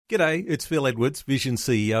G'day, it's Phil Edwards, Vision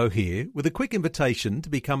CEO here, with a quick invitation to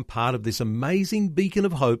become part of this amazing beacon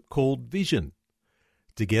of hope called Vision.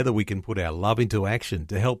 Together we can put our love into action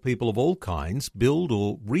to help people of all kinds build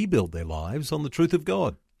or rebuild their lives on the truth of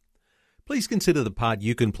God. Please consider the part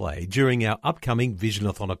you can play during our upcoming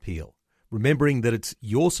Visionathon appeal, remembering that it's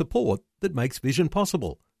your support that makes Vision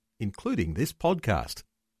possible, including this podcast.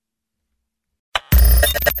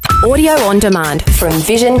 Audio on demand from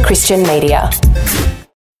Vision Christian Media.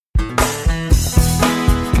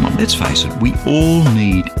 Let's face it, we all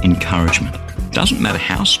need encouragement. Doesn't matter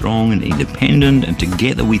how strong and independent and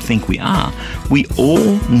together we think we are, we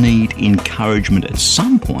all need encouragement at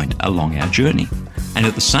some point along our journey. And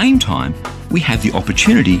at the same time, we have the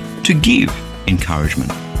opportunity to give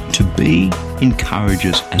encouragement, to be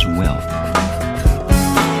encouragers as well.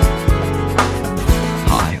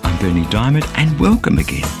 Hi, I'm Bernie Diamond and welcome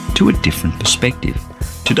again to A Different Perspective.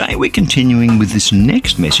 Today we're continuing with this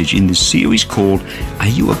next message in this series called Are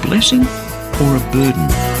You a Blessing or a Burden?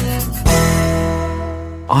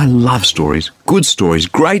 I love stories, good stories,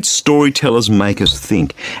 great storytellers make us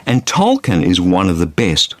think, and Tolkien is one of the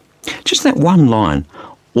best. Just that one line,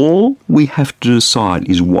 all we have to decide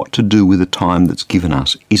is what to do with the time that's given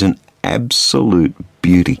us, is an absolute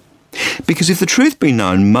beauty. Because if the truth be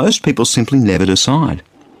known, most people simply never decide.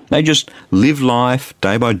 They just live life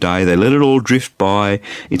day by day. They let it all drift by.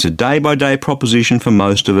 It's a day-by-day proposition for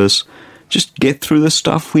most of us. Just get through the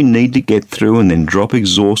stuff we need to get through and then drop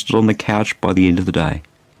exhausted on the couch by the end of the day.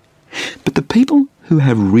 But the people who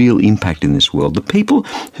have real impact in this world, the people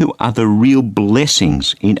who are the real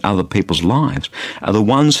blessings in other people's lives, are the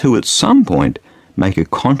ones who at some point make a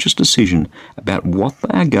conscious decision about what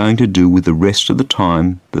they are going to do with the rest of the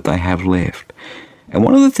time that they have left. And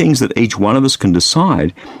one of the things that each one of us can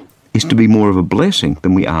decide is to be more of a blessing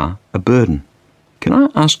than we are a burden. Can I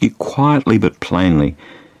ask you quietly but plainly,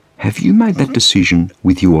 have you made that decision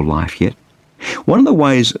with your life yet? One of the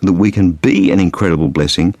ways that we can be an incredible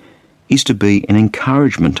blessing is to be an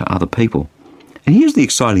encouragement to other people. And here's the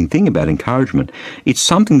exciting thing about encouragement. It's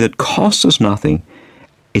something that costs us nothing.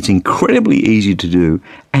 It's incredibly easy to do.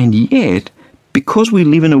 And yet, because we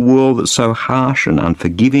live in a world that's so harsh and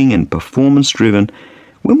unforgiving and performance-driven,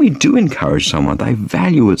 when we do encourage someone, they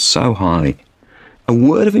value it so highly. A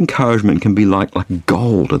word of encouragement can be like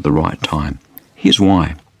gold at the right time. Here's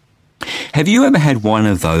why. Have you ever had one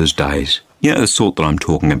of those days? You know the sort that I'm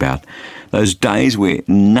talking about. Those days where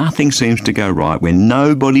nothing seems to go right, where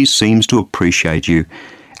nobody seems to appreciate you,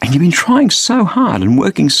 and you've been trying so hard and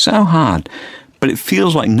working so hard, but it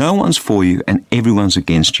feels like no one's for you and everyone's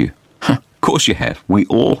against you. Of course you have. We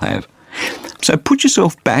all have. So put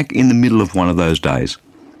yourself back in the middle of one of those days.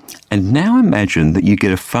 And now imagine that you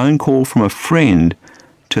get a phone call from a friend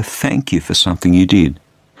to thank you for something you did.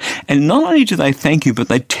 And not only do they thank you, but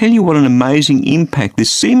they tell you what an amazing impact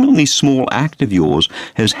this seemingly small act of yours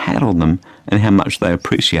has had on them and how much they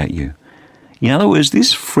appreciate you. In other words,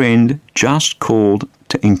 this friend just called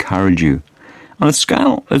to encourage you. On a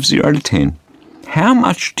scale of 0 to 10, how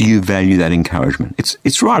much do you value that encouragement?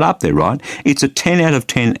 It's right up there, right? It's a 10 out of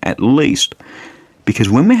 10 at least. Because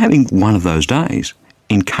when we're having one of those days,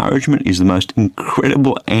 encouragement is the most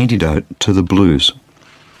incredible antidote to the blues.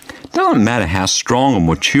 It doesn't matter how strong or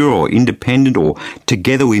mature or independent or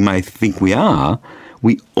together we may think we are,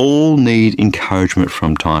 we all need encouragement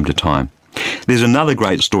from time to time. There's another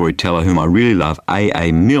great storyteller whom I really love,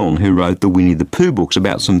 A.A. Milne, who wrote the Winnie the Pooh books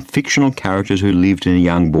about some fictional characters who lived in a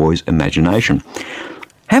young boy's imagination.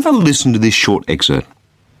 Have a listen to this short excerpt.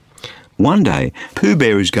 One day, Pooh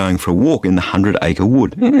Bear is going for a walk in the 100-acre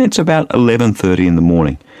wood. It's about 11:30 in the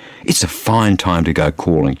morning. It's a fine time to go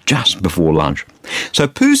calling, just before lunch. So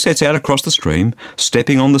Pooh sets out across the stream,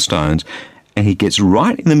 stepping on the stones, and he gets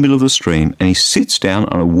right in the middle of the stream and he sits down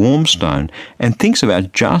on a warm stone and thinks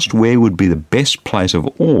about just where would be the best place of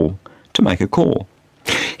all to make a call.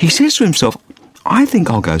 He says to himself, I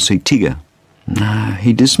think I'll go see Tigger. No,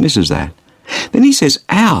 he dismisses that. Then he says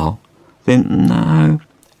Owl. Then no,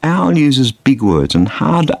 Owl uses big words and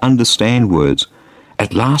hard to understand words.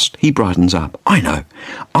 At last, he brightens up. I know.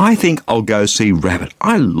 I think I'll go see Rabbit.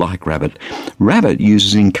 I like Rabbit. Rabbit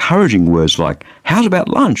uses encouraging words like, how's about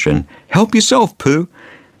lunch? And help yourself, Pooh.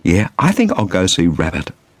 Yeah, I think I'll go see Rabbit.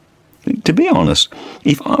 To be honest,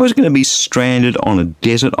 if I was going to be stranded on a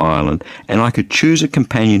desert island and I could choose a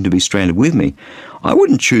companion to be stranded with me, I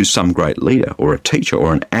wouldn't choose some great leader or a teacher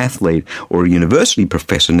or an athlete or a university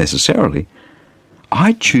professor necessarily.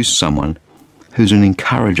 I'd choose someone who's an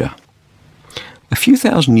encourager. A few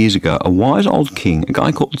thousand years ago, a wise old king, a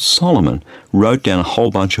guy called Solomon, wrote down a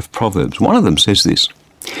whole bunch of proverbs. One of them says this,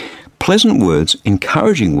 Pleasant words,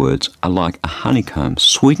 encouraging words are like a honeycomb,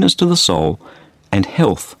 sweetness to the soul and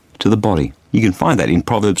health to the body. You can find that in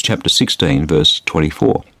Proverbs chapter 16, verse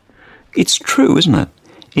 24. It's true, isn't it?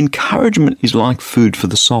 Encouragement is like food for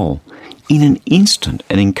the soul. In an instant,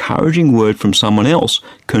 an encouraging word from someone else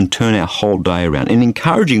can turn our whole day around. An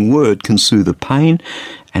encouraging word can soothe the pain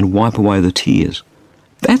and wipe away the tears.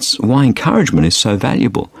 That's why encouragement is so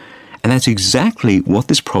valuable. And that's exactly what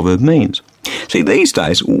this proverb means. See, these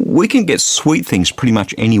days, we can get sweet things pretty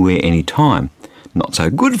much anywhere, anytime. Not so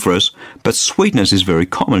good for us, but sweetness is very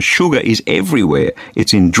common. Sugar is everywhere.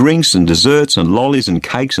 It's in drinks and desserts and lollies and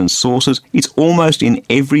cakes and sauces. It's almost in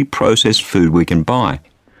every processed food we can buy.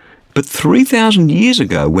 But 3,000 years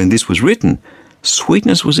ago, when this was written,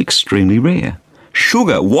 sweetness was extremely rare.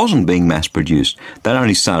 Sugar wasn't being mass-produced. That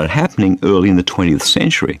only started happening early in the 20th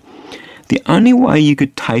century. The only way you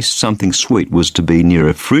could taste something sweet was to be near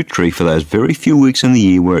a fruit tree for those very few weeks in the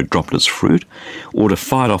year where it dropped its fruit, or to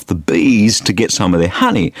fight off the bees to get some of their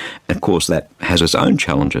honey. And of course, that has its own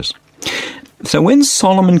challenges. So when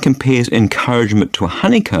Solomon compares encouragement to a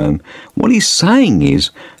honeycomb, what he's saying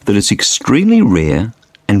is that it's extremely rare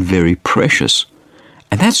and very precious.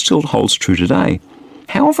 And that still holds true today.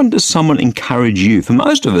 How often does someone encourage you? For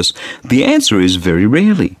most of us, the answer is very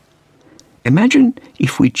rarely. Imagine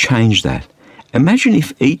if we change that. Imagine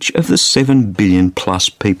if each of the 7 billion plus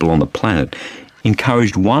people on the planet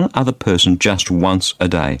encouraged one other person just once a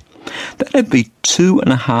day. That would be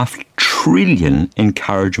 2.5 trillion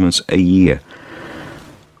encouragements a year.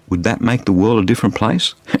 Would that make the world a different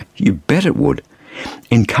place? You bet it would.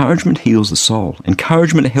 Encouragement heals the soul.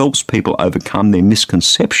 Encouragement helps people overcome their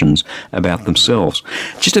misconceptions about themselves.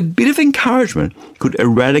 Just a bit of encouragement could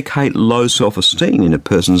eradicate low self-esteem in a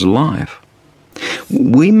person's life.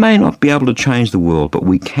 We may not be able to change the world, but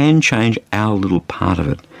we can change our little part of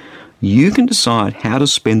it. You can decide how to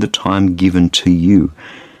spend the time given to you.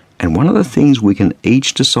 And one of the things we can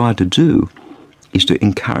each decide to do is to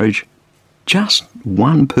encourage just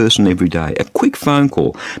one person every day. A quick phone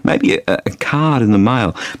call, maybe a card in the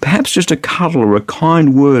mail, perhaps just a cuddle or a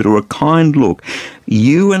kind word or a kind look.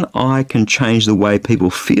 You and I can change the way people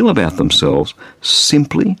feel about themselves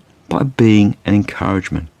simply by being an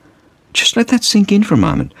encouragement. Just let that sink in for a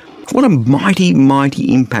moment. What a mighty,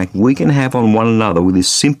 mighty impact we can have on one another with this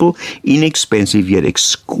simple, inexpensive, yet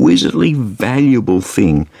exquisitely valuable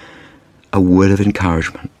thing, a word of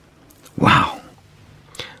encouragement. Wow.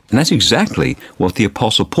 And that's exactly what the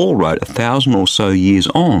Apostle Paul wrote 1,000 or so years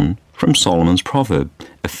on from Solomon's proverb,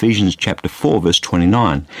 Ephesians chapter 4, verse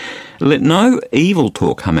 29. Let no evil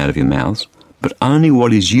talk come out of your mouths, but only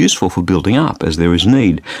what is useful for building up as there is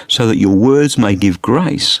need, so that your words may give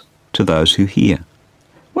grace to those who hear.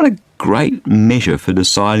 What a great measure for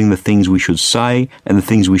deciding the things we should say and the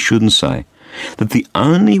things we shouldn't say. That the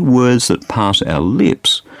only words that pass our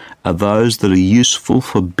lips are those that are useful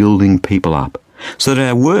for building people up, so that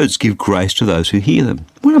our words give grace to those who hear them.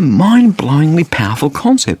 What a mind-blowingly powerful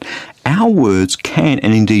concept. Our words can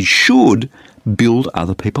and indeed should build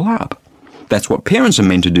other people up. That's what parents are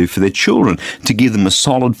meant to do for their children, to give them a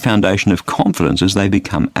solid foundation of confidence as they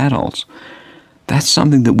become adults. That's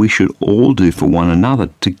something that we should all do for one another,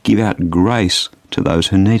 to give out grace to those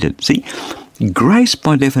who need it. See, grace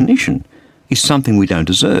by definition is something we don't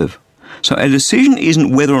deserve. So our decision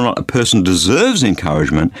isn't whether or not a person deserves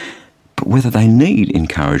encouragement, but whether they need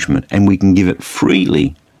encouragement, and we can give it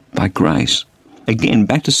freely by grace. Again,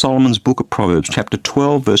 back to Solomon's book of Proverbs, chapter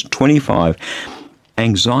 12, verse 25.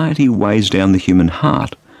 Anxiety weighs down the human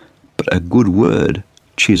heart, but a good word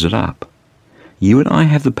cheers it up. You and I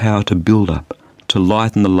have the power to build up, to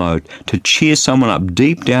lighten the load, to cheer someone up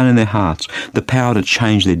deep down in their hearts, the power to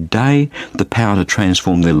change their day, the power to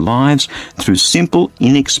transform their lives through simple,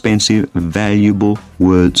 inexpensive, valuable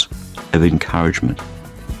words of encouragement.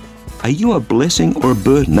 Are you a blessing or a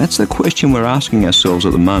burden? That's the question we're asking ourselves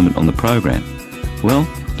at the moment on the program. Well,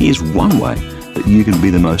 here's one way that you can be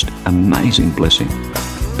the most amazing blessing.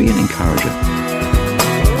 Be an encourager.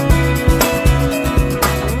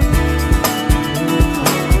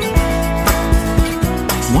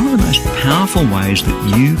 One of the most powerful ways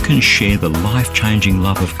that you can share the life-changing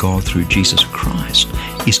love of God through Jesus Christ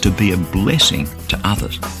is to be a blessing to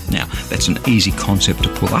others. Now, that's an easy concept to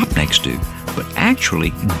pull up next to, but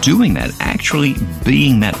actually doing that, actually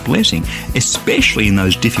being that blessing, especially in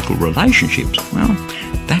those difficult relationships, well,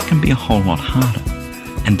 that can be a whole lot harder.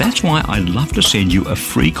 And that's why I'd love to send you a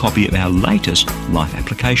free copy of our latest life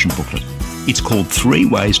application booklet. It's called 3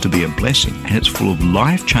 Ways to Be a Blessing, and it's full of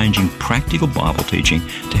life-changing practical Bible teaching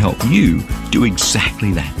to help you do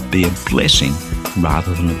exactly that, be a blessing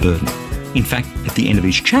rather than a burden. In fact, at the end of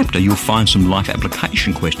each chapter, you'll find some life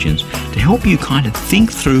application questions to help you kind of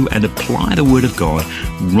think through and apply the Word of God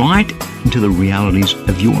right into the realities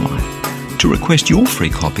of your life. To request your free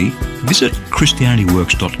copy, visit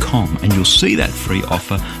ChristianityWorks.com and you'll see that free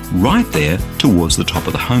offer right there towards the top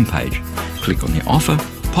of the homepage. Click on the offer,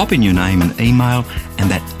 pop in your name and email, and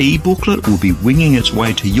that e-booklet will be winging its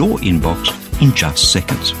way to your inbox in just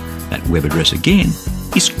seconds. That web address again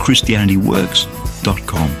is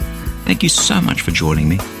ChristianityWorks.com. Thank you so much for joining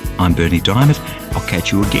me. I'm Bernie Diamond. I'll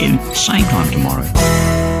catch you again same time tomorrow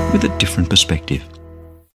with a different perspective.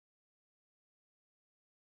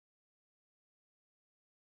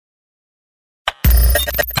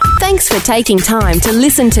 Thanks for taking time to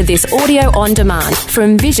listen to this audio on demand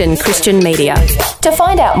from Vision Christian Media. To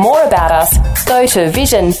find out more about us, go to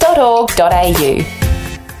vision.org.au.